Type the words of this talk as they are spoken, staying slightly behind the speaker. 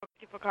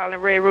for calling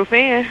Red Roof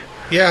Inn.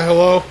 Yeah,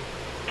 hello?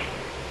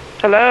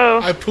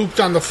 Hello? I pooped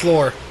on the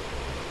floor.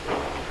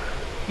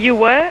 You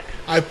what?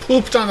 I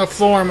pooped on the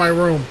floor in my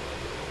room.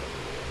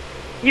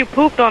 You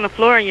pooped on the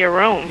floor in your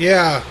room?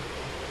 Yeah.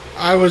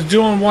 I was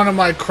doing one of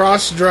my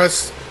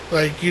cross-dress,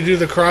 like you do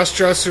the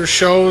cross-dresser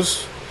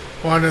shows.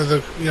 One of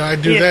the, I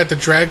do that, the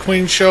drag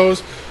queen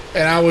shows.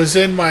 And I was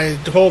in my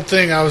whole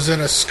thing, I was in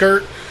a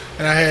skirt,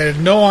 and I had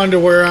no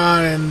underwear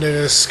on, and it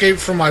escaped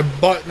from my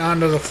butt and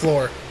onto the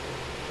floor.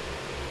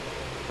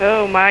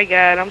 Oh my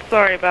God, I'm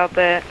sorry about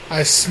that.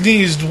 I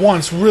sneezed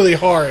once really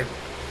hard,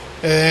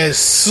 and it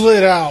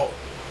slid out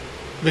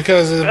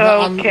because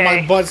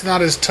my butt's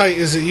not as tight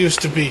as it used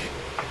to be.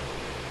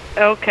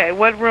 Okay,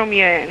 what room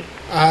you in?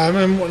 I'm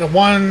in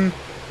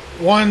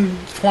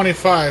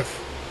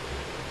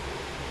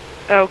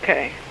 125.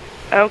 Okay,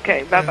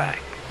 bye-bye.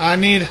 I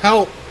need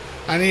help.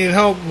 I need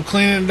help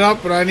cleaning it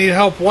up, but I need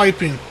help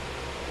wiping.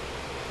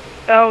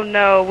 Oh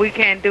no, we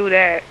can't do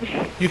that.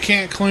 You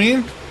can't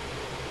clean?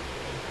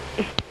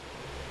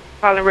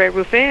 Calling Red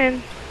Roof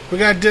Inn. We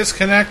got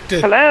disconnected.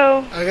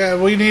 Hello?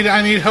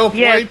 I need help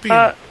wiping.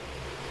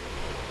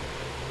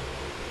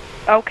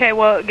 Okay,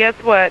 well, guess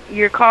what?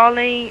 You're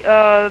calling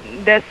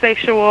that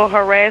sexual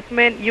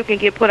harassment. You can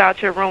get put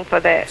out your room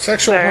for that.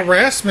 Sexual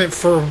harassment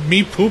for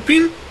me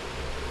pooping?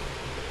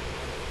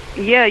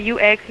 Yeah, you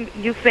asking,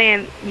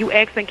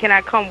 can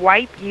I come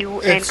wipe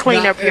you and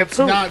clean up your poop? It's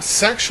not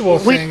sexual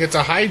thing, it's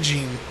a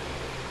hygiene.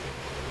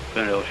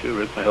 Can I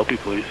help you,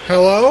 please?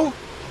 Hello?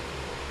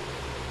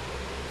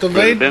 The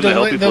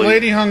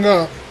lady hung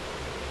up.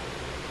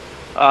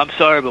 I'm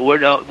sorry, but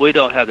we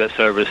don't have that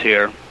service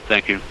here.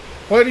 Thank you.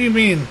 What do you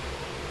mean?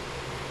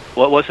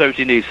 What service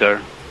do you need,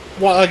 sir?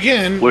 Well,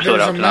 again,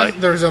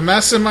 there's a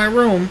mess in my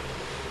room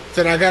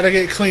that I got to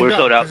get cleaned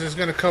up because it's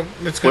going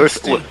to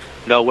stink.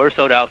 No, we're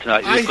sold out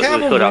tonight. I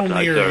have a room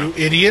here, sir. You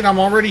idiot. I'm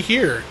already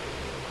here.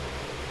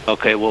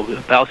 Okay, well,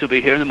 the pals will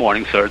be here in the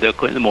morning, sir. They'll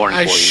clean in the morning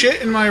for you. I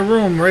shit in my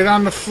room right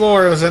on the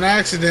floor. It was an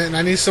accident, and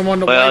I need someone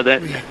to wipe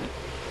me.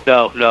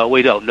 No,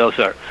 we don't. No,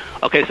 sir.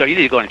 Okay, sir, you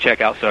need to go and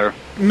check out, sir.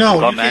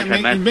 No, you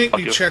can't make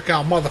me check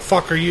out,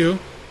 motherfucker, you.